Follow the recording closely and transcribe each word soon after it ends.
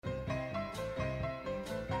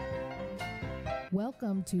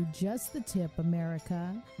Welcome to Just the Tip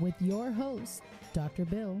America with your host, Dr.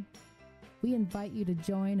 Bill. We invite you to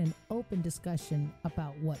join an open discussion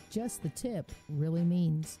about what just the tip really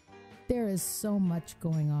means. There is so much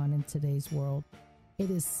going on in today's world. It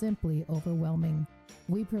is simply overwhelming.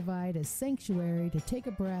 We provide a sanctuary to take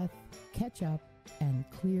a breath, catch up, and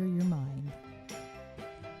clear your mind.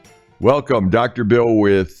 Welcome, Dr. Bill,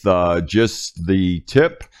 with Just the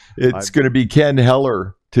Tip. It's going to be Kenn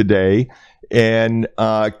Heller today. And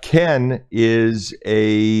Kenn is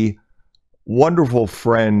a wonderful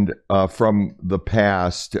friend from the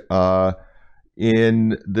past.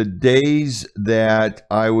 In the days that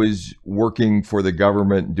I was working for the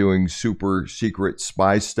government doing super secret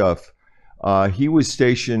spy stuff, he was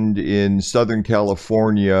stationed in Southern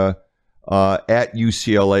California at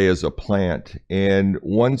UCLA as a plant. And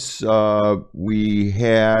once we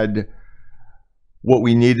had what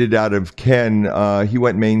we needed out of Kenn, he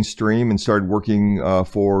went mainstream and started working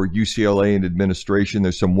for UCLA in administration.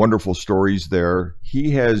 There's some wonderful stories there.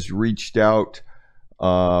 He has reached out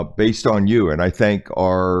based on you, and I thank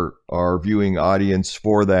our viewing audience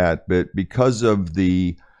for that. But because of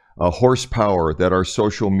the horsepower that our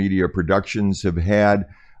social media productions have had,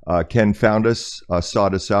 Kenn found us,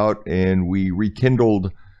 sought us out, and we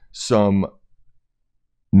rekindled some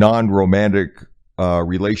non-romantic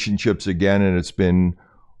relationships again, and it's been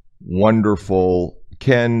wonderful.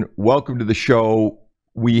 Kenn, welcome to the show.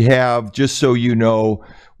 We have, just so you know,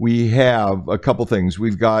 we have a couple things.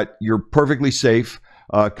 We've got, you're perfectly safe.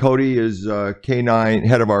 Cody is K9,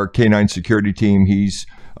 head of our K9 security team. He's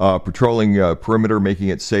patrolling perimeter, making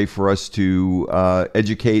it safe for us to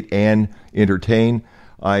educate and entertain.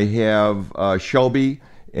 I have Shelby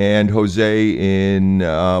and Jose in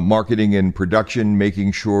marketing and production,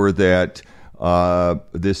 making sure that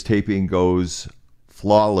this taping goes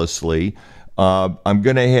flawlessly. I'm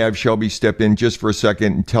going to have Shelby step in just for a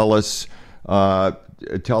second and tell us,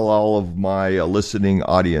 tell all of my listening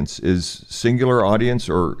audience, is singular audience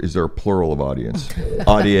or is there a plural of audience?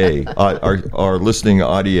 Audience, our listening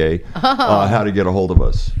audience, how to get a hold of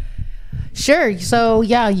us. Sure. So,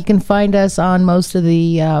 yeah, you can find us on most of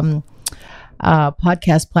the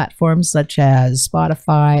podcast platforms such as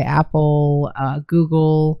Spotify, Apple,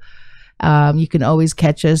 Google. You can always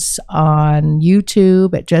catch us on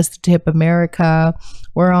YouTube at Just the Tip America.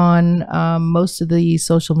 We're on most of the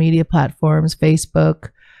social media platforms,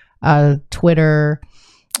 Facebook, Twitter,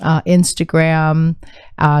 Instagram.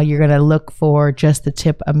 You're going to look for Just the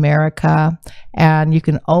Tip America. And you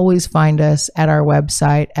can always find us at our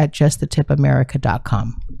website at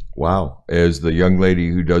justthetipamerica.com. Wow. As the young lady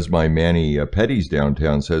who does my mani petties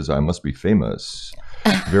downtown says, I must be famous.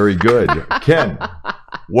 Very good. Kenn,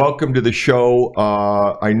 welcome to the show.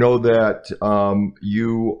 I know that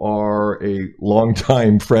you are a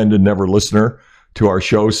longtime friend and never listener to our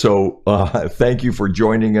show, so thank you for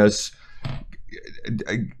joining us.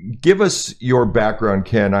 Give us your background,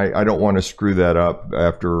 Kenn. I don't want to screw that up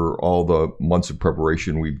after all the months of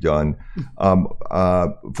preparation we've done.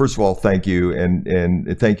 First of all, thank you,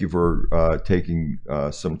 and thank you for taking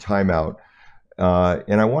some time out.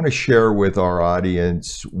 And I want to share with our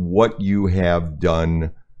audience what you have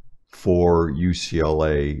done for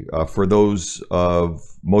UCLA. For those of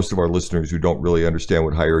most of our listeners who don't really understand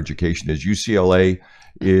what higher education is, UCLA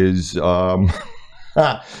is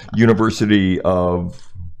University of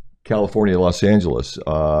California, Los Angeles.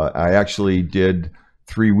 I actually did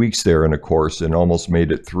 3 weeks there in a course and almost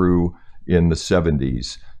made it through in the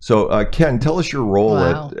 70s. So, Kenn, tell us your role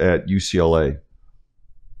at UCLA.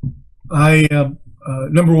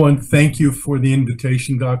 Number one, thank you for the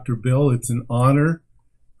invitation, Dr. Bill. It's an honor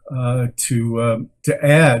to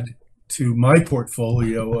add to my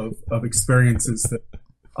portfolio of experiences that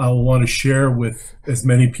I'll want to share with as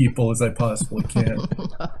many people as I possibly can.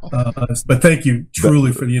 But thank you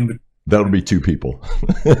truly for the invitation. That'll be two people.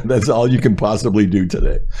 That's all you can possibly do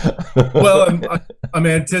today. Well, I'm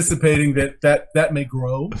anticipating that may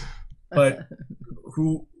grow, but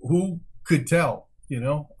who could tell, you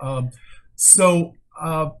know? So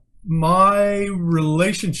my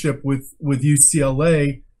relationship with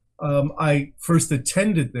UCLA, I first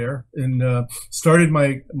attended there and started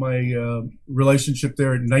my relationship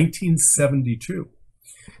there in 1972.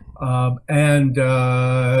 And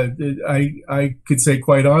I could say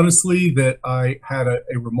quite honestly that I had a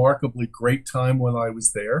remarkably great time when I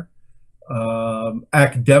was there.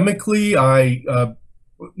 Academically, I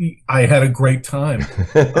had a great time.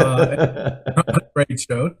 Great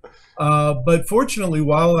show. But fortunately,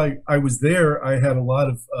 while I was there, I had a lot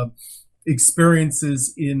of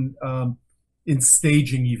experiences in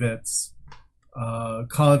staging events.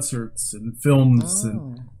 concerts and films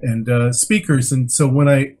Oh. and speakers. And so when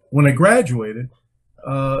I graduated,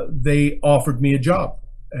 they offered me a job,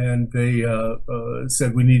 and they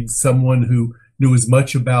said we needed someone who knew as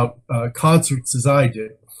much about concerts as I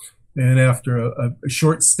did. And after a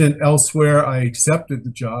short stint elsewhere, I accepted the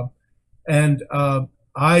job, and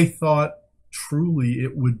I thought truly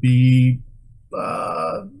it would be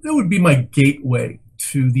my gateway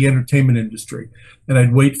to the entertainment industry, and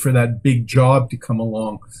I'd wait for that big job to come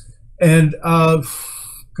along. And and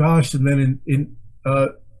then in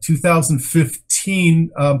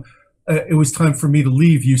 2015, it was time for me to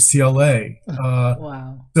leave UCLA.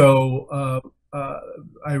 Wow. So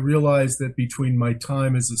I realized that between my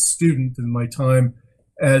time as a student and my time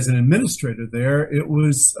as an administrator there, it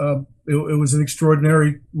was an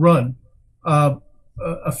extraordinary run.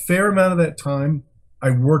 A fair amount of that time, I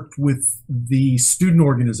worked with the student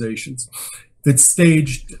organizations that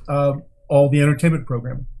staged all the entertainment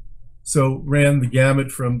programming. So ran the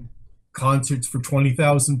gamut from concerts for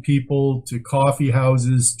 20,000 people to coffee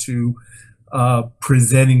houses to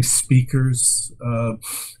presenting speakers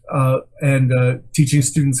and teaching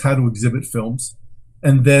students how to exhibit films,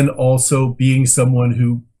 and then also being someone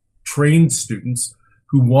who trained students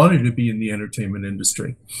who wanted to be in the entertainment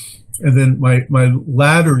industry. And then my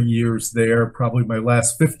latter years there, probably my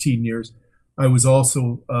last 15 years, I was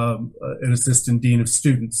also an assistant dean of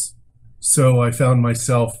students. So I found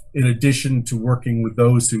myself, in addition to working with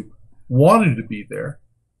those who wanted to be there,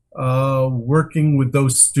 working with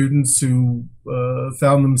those students who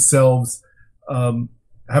found themselves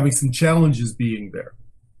having some challenges being there.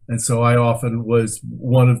 And so I often was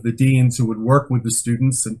one of the deans who would work with the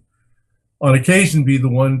students and on occasion be the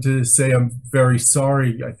one to say, I'm very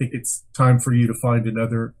sorry, I think it's time for you to find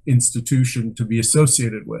another institution to be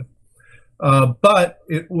associated with. But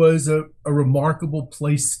it was a remarkable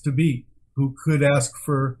place to be. Who could ask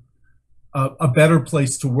for a better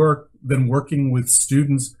place to work than working with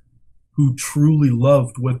students who truly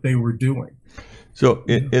loved what they were doing? So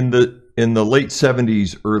in the late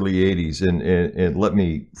 70s, early 80s, and let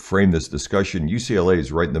me frame this discussion, UCLA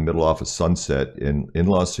is right in the middle off of Sunset in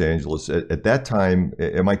Los Angeles. At that time,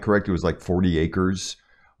 am I correct? It was like 40 acres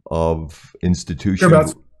of institution.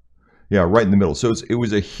 Yeah, right in the middle. So it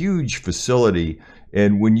was a huge facility.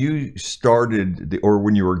 And when you started, or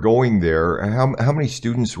when you were going there, how many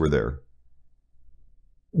students were there?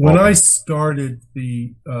 When I started,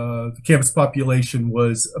 the campus population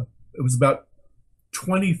was about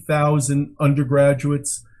 20,000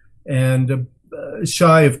 undergraduates and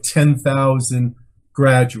shy of 10,000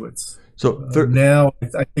 graduates. So now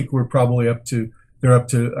I think we're probably they're up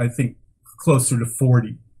to I think closer to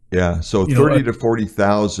 40. Yeah, so 30 to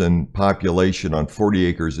 40,000 population on 40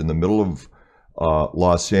 acres in the middle of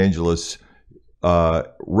Los Angeles,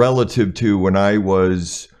 relative to when I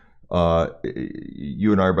was,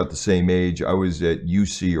 you and I are about the same age. I was at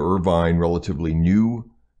UC Irvine, relatively new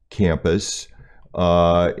campus,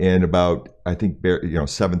 and about, I think,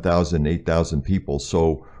 7,000, 8,000 people.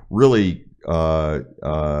 So really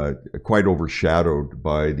quite overshadowed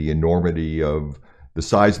by the enormity of the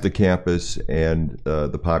size of the campus and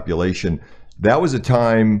the population. That was a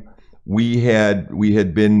time we had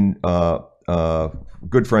been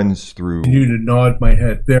good friends through. You need to nod my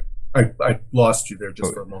head there. I lost you there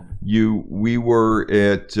just for a moment. We were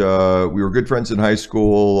good friends in high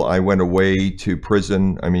school. I went away to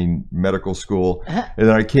medical school, and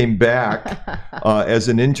then I came back as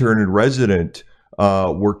an intern and resident,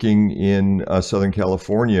 working in Southern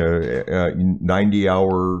California,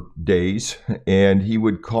 90-hour days. And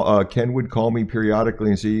Ken would call me periodically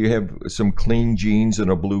and say, "You have some clean jeans and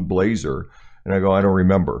a blue blazer." And I go, "I don't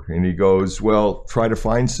remember." And he goes, "Well, try to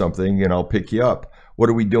find something and I'll pick you up." "What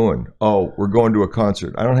are we doing?" "Oh, we're going to a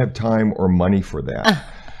concert." "I don't have time or money for that."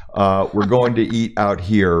 "We're going to eat out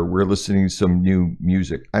here. We're listening to some new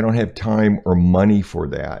music." "I don't have time or money for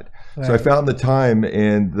that." Right. So I found the time,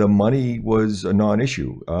 and the money was a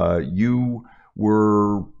non-issue. You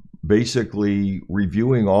were basically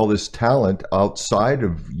reviewing all this talent outside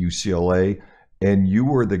of UCLA, and you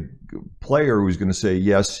were the player who was going to say,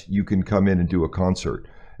 "Yes, you can come in and do a concert."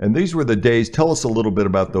 And these were the days. Tell us a little bit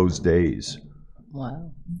about those days.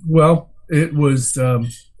 Wow. Well, it was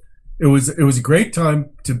a great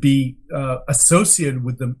time to be associated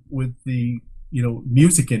with the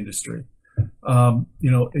music industry.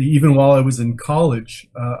 Even while I was in college,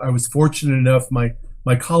 I was fortunate enough.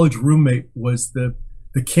 My college roommate was the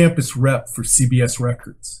campus rep for CBS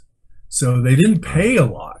Records, so they didn't pay a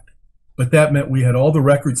lot, but that meant we had all the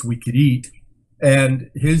records we could eat. And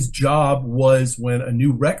his job was, when a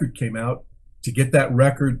new record came out, to get that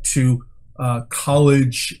record to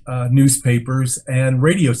college newspapers and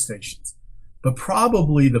radio stations. But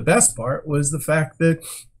probably the best part was the fact that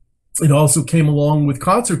it also came along with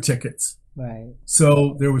concert tickets. Right.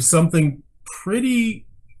 So there was something pretty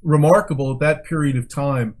remarkable at that period of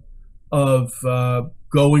time of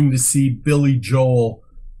going to see Billy Joel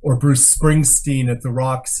or Bruce Springsteen at the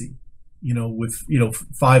Roxy, with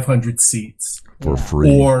 500 seats for free.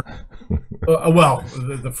 Or well,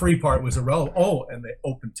 the free part was irrelevant. Oh, and they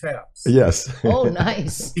opened tabs. Yes. Oh,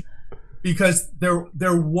 nice. Because there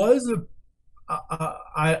was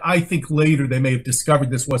I think later they may have discovered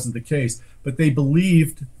this wasn't the case, but they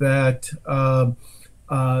believed that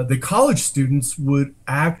the college students would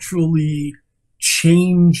actually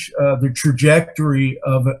change the trajectory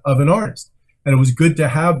of an artist. And it was good to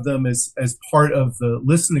have them as part of the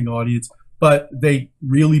listening audience, but they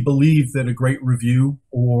really believed that a great review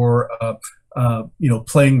or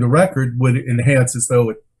playing the record would enhance, as though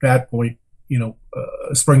at that point,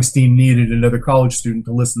 Springsteen needed another college student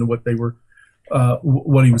to listen to what they were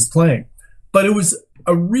what he was playing. But it was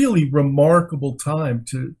a really remarkable time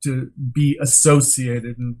to be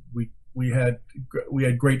associated, and we had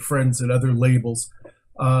great friends at other labels.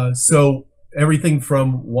 So everything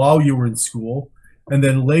from while you were in school, and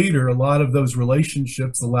then later, a lot of those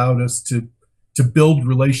relationships allowed us to build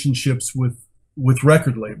relationships with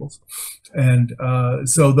record labels. And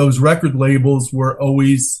so those record labels were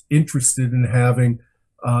always interested in having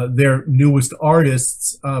their newest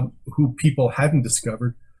artists, who people hadn't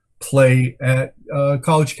discovered, play at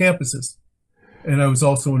college campuses. And I was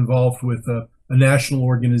also involved with a national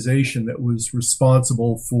organization that was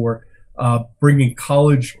responsible for bringing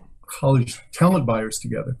college talent buyers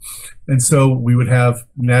together. And so we would have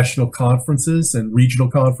national conferences and regional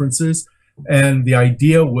conferences. And the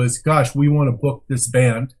idea was, gosh, we want to book this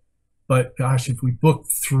band, but gosh, if we book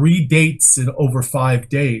 3 dates in over 5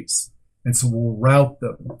 days, and so we'll route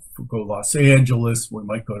them, we'll go to Los Angeles, we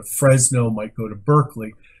might go to Fresno, might go to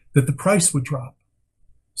Berkeley, that the price would drop.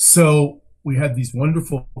 So we had these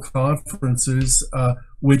wonderful conferences,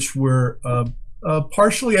 which were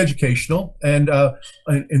partially educational, and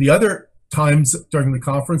the other times during the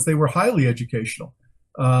conference, they were highly educational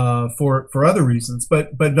for other reasons.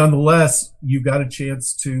 But nonetheless, you got a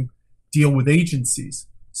chance to deal with agencies.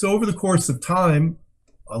 So over the course of time,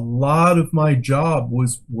 a lot of my job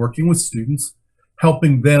was working with students,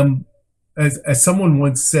 helping them, as someone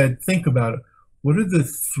once said, think about it. What are the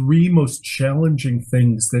 3 most challenging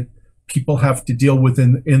things that people have to deal with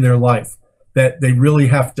in their life, that they really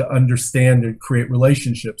have to understand and create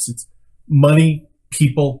relationships? It's money,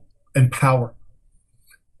 people, and power.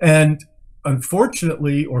 And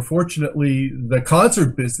unfortunately, or fortunately, the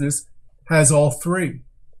concert business has all 3.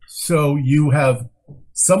 So you have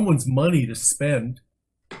someone's money to spend,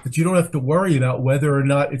 but you don't have to worry about whether or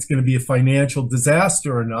not it's going to be a financial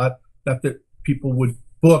disaster or not. Not that people would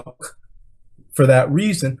book for that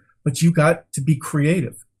reason, but you got to be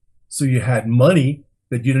creative. So you had money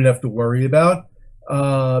that you didn't have to worry about,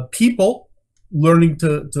 people, learning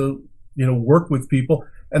to work with people,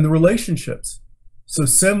 and the relationships.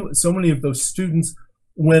 So many of those students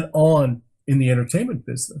went on in the entertainment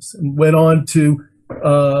business and went on to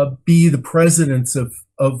be the presidents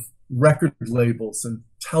of record labels and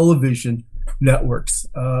television networks.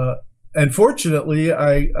 And fortunately,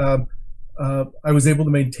 I was able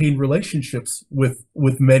to maintain relationships with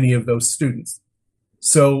many of those students.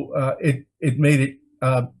 So it made it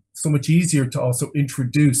so much easier to also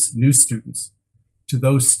introduce new students to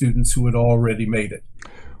those students who had already made it.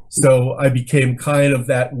 So I became kind of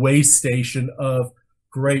that way station of,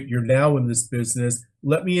 great, you're now in this business.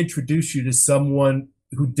 Let me introduce you to someone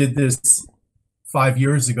who did this 5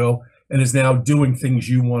 years ago and is now doing things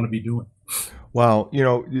you want to be doing. Wow,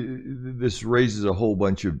 this raises a whole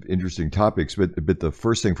bunch of interesting topics, but the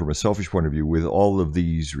first thing, from a selfish point of view, with all of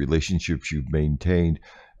these relationships you've maintained,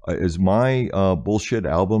 is my bullshit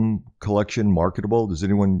album collection marketable? Does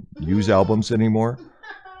anyone use albums anymore?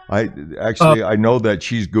 I know that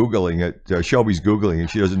she's Googling it. Shelby's Googling it.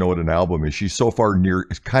 She doesn't know what an album is. She's so far near.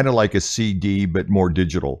 It's kind of like a CD, but more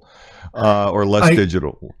digital, or less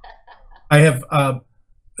digital. I have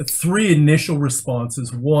 3 initial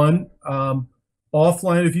responses. One,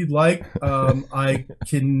 offline, if you'd like, I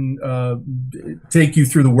can take you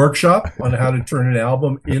through the workshop on how to turn an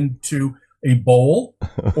album into a bowl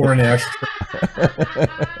or an ashtray.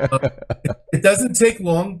 It doesn't take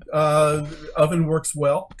long. Oven works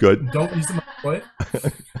well. Good. Don't use the microwave.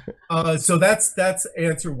 So that's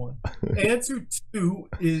answer 1. Answer 2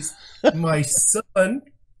 is, my son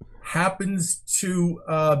happens to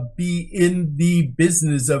be in the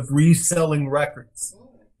business of reselling records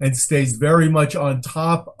and stays very much on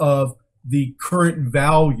top of the current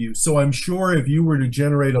value. So I'm sure if you were to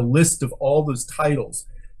generate a list of all those titles,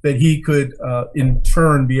 that he could in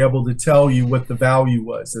turn be able to tell you what the value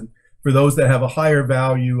was. And for those that have a higher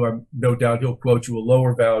value, I'm no doubt he'll quote you a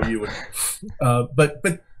lower value. And, but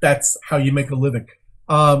that's how you make a living.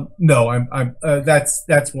 No,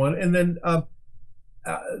 that's one. And then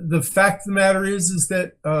the fact of the matter is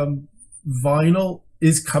that vinyl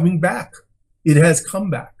is coming back. It has come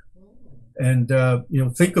back. And,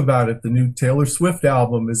 think about it. The new Taylor Swift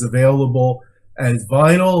album is available as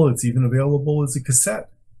vinyl. It's even available as a cassette.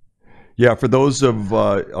 Yeah, for those of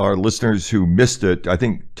our listeners who missed it, I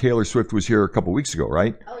think Taylor Swift was here a couple weeks ago,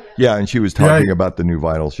 right? Oh, yeah. Yeah, and she was talking about the new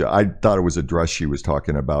vinyl show. I thought it was a dress she was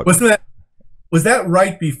talking about. Was that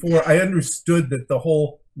right before I understood that the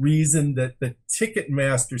whole reason that the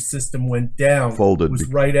Ticketmaster system went down was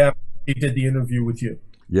right after he did the interview with you?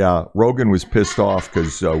 Yeah, Rogan was pissed off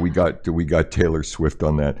because we got Taylor Swift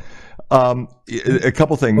on that. A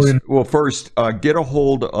couple things. Well, first, get a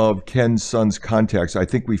hold of Kenn's son's contacts. I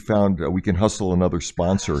think we found we can hustle another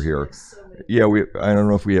sponsor here. Yeah, I don't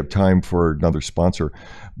know if we have time for another sponsor,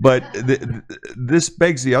 but this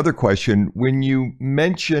begs the other question. When you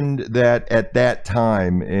mentioned that at that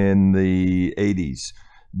time in the 80s,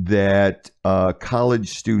 that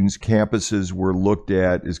college students' campuses were looked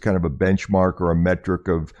at as kind of a benchmark or a metric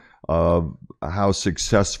of how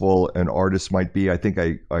successful an artist might be. I think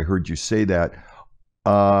I heard you say that.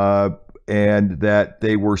 And that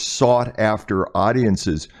they were sought after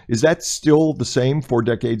audiences. Is that still the same 4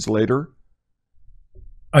 decades later?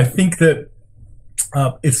 I think that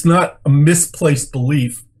it's not a misplaced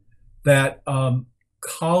belief that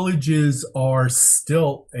colleges are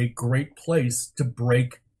still a great place to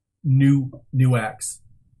break new acts.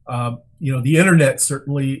 The internet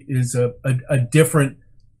certainly is a different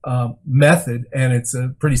method, and it's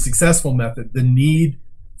a pretty successful method. The need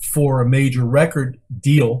for a major record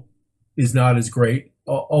deal is not as great,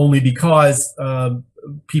 only because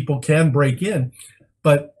people can break in.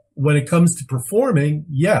 But when it comes to performing,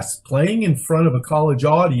 yes, playing in front of a college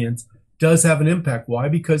audience does have an impact. Why?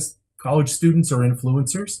 Because college students are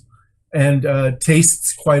influencers, and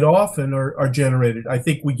tastes quite often are generated. I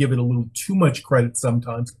think we give it a little too much credit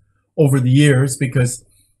sometimes over the years, because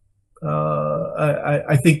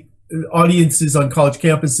I think audiences on college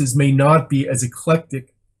campuses may not be as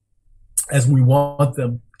eclectic as we want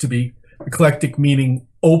them to be. Eclectic meaning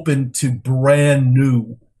open to brand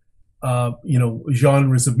new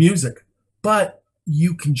genres of music. But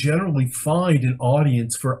you can generally find an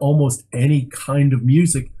audience for almost any kind of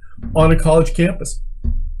music on a college campus,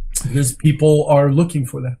 because people are looking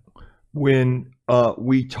for that. When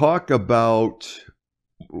we talk about,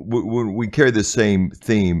 when we carry the same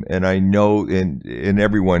theme, and I know, and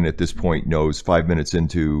everyone at this point knows 5 minutes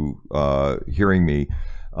into hearing me,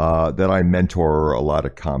 that I mentor a lot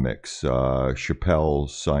of comics, Chappelle,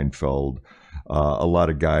 Seinfeld, a lot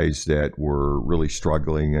of guys that were really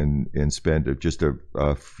struggling and spent just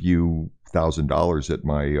a few $1,000s at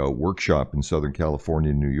my workshop in Southern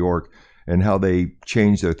California, New York, and how they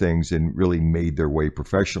changed their things and really made their way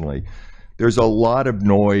professionally. There's a lot of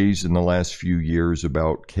noise in the last few years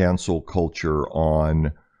about cancel culture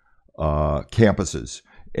on campuses,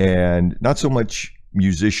 and not so much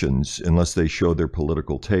musicians, unless they show their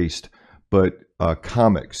political taste, but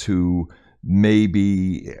comics who may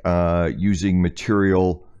be using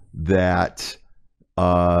material that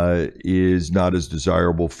is not as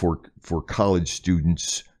desirable for college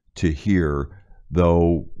students to hear,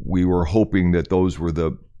 though we were hoping that those were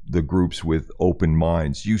the groups with open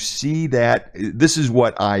minds. You see that? This is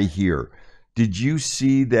what I hear. Did you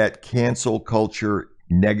see that cancel culture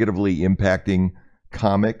negatively impacting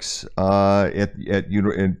comics at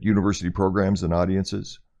university programs and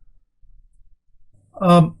audiences?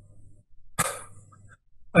 I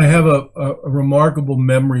have a remarkable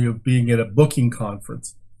memory of being at a booking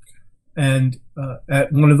conference. And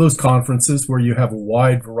at one of those conferences where you have a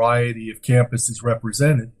wide variety of campuses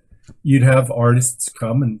represented, you'd have artists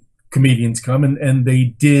come and comedians come, and they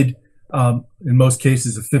did, in most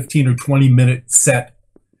cases, a 15 or 20-minute set.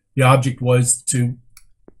 The object was to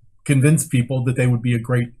convince people that they would be a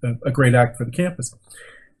great act for the campus.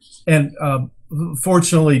 And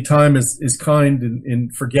fortunately, time is kind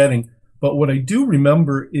in forgetting. But what I do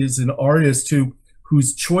remember is an artist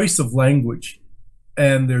whose choice of language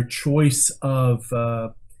and their choice of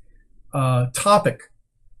topic,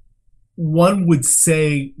 one would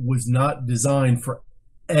say, was not designed for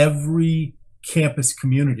every campus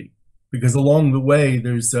community, because along the way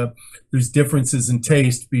there's differences in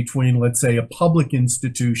taste between, let's say, a public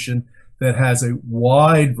institution that has a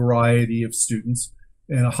wide variety of students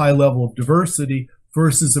and a high level of diversity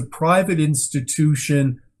versus a private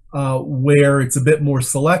institution where it's a bit more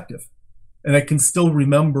selective. And I can still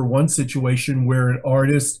remember one situation where an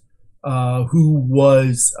artist who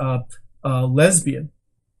was lesbian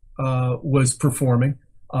was performing,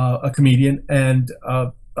 a comedian, and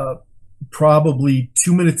probably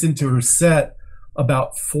 2 minutes into her set,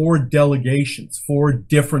 about 4 delegations, 4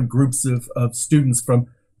 different groups of students from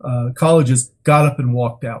colleges got up and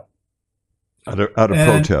walked out. Out of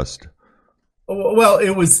protest. Well,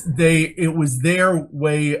 it was their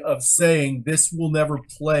way of saying this will never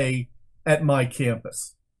play at my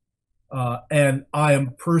campus, and I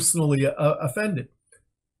am personally offended.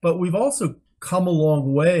 But we've also come a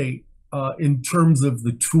long way in terms of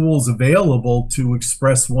the tools available to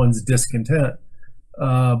express one's discontent.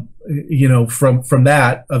 From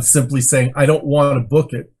that of simply saying I don't want to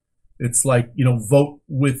book it. It's like, vote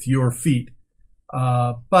with your feet.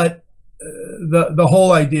 But the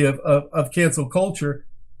whole idea of cancel culture,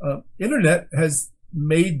 internet has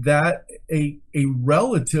made that a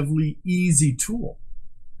relatively easy tool,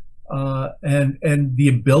 and the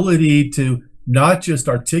ability to not just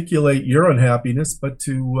articulate your unhappiness, but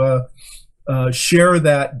to share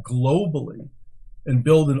that globally and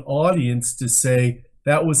build an audience to say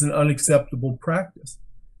that was an unacceptable practice.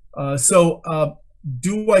 So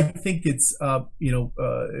do I think it's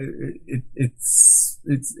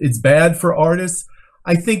it's bad for artists?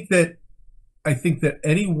 I think that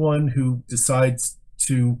anyone who decides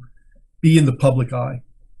to be in the public eye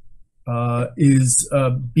is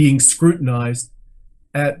being scrutinized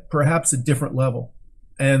at perhaps a different level,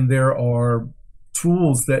 and there are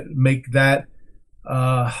tools that make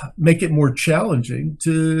it more challenging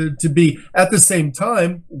to be. At the same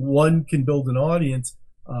time, one can build an audience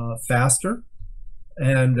faster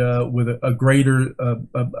and with a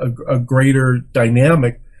greater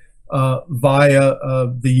dynamic via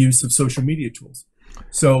the use of social media tools.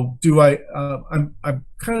 So I'm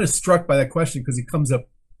kind of struck by that question because it comes up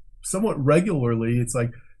somewhat regularly. It's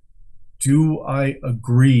like, do I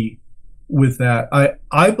agree with that?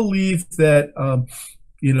 I believe that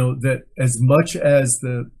that as much as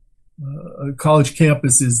the college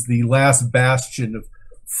campus is the last bastion of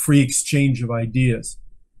free exchange of ideas,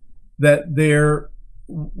 that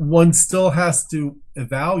one still has to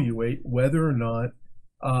evaluate whether or not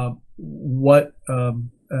what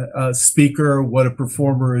a speaker, what a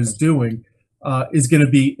performer is doing is going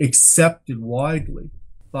to be accepted widely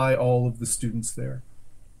by all of the students there.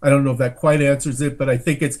 I don't know if that quite answers it, but I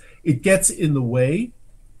think it gets in the way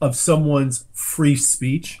of someone's free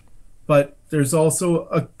speech. But there's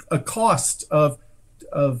also a cost of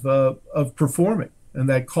performing, and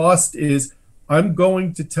that cost is I'm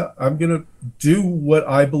going to do what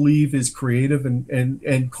I believe is creative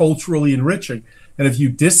and culturally enriching. And if you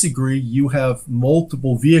disagree, you have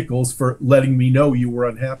multiple vehicles for letting me know you were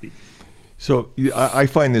unhappy. So I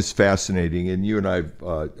find this fascinating, and you and I've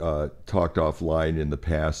talked offline in the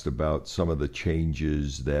past about some of the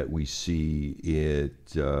changes that we see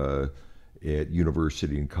at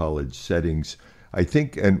university and college settings. I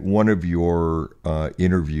think in one of your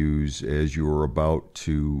interviews, as you were about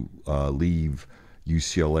to leave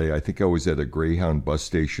UCLA, I think I was at a Greyhound bus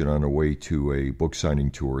station on the way to a book signing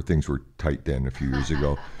tour. Things were tight then a few years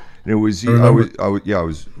ago. And it was I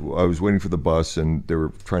was waiting for the bus, and they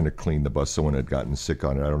were trying to clean the bus. Someone had gotten sick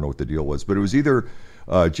on it. I don't know what the deal was, but it was either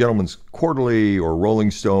Gentleman's Quarterly or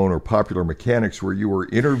Rolling Stone or Popular Mechanics, where you were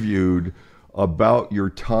interviewed about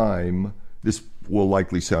your time. This will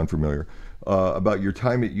likely sound familiar. About your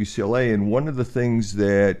time at UCLA, and one of the things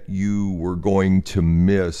that you were going to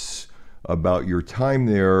miss about your time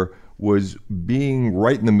there was being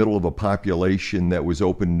right in the middle of a population that was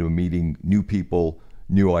open to meeting new people,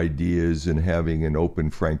 new ideas, and having an open,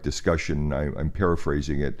 frank discussion. I'm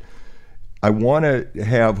paraphrasing it. I want to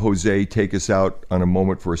have Jose take us out on a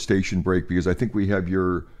moment for a station break, because I think we have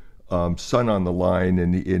your son on the line,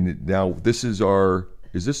 and now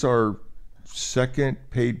is this our second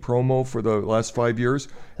paid promo for the last 5 years?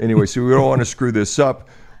 Anyway, so we don't want to screw this up.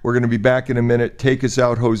 We're going to be back in a minute. Take us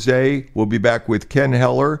out, Jose. We'll be back with Kenn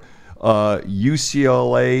Heller,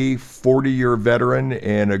 UCLA 40-year veteran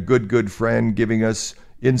and a good friend, giving us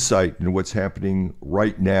insight into what's happening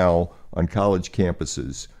right now on college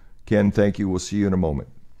campuses. Kenn, thank you. We'll see you in a moment.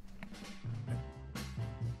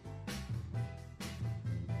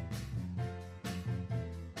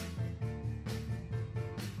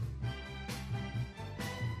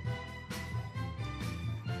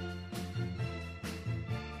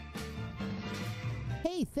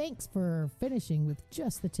 Hey, thanks for finishing with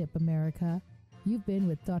Just the Tip, America. You've been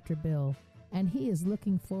with Dr. Bill, and he is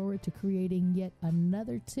looking forward to creating yet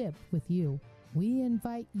another tip with you. We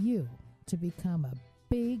invite you to become a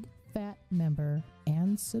big fat member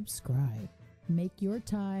and subscribe. Make your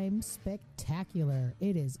time spectacular.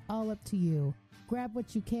 It is all up to you. Grab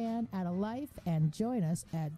what you can out of life and join us at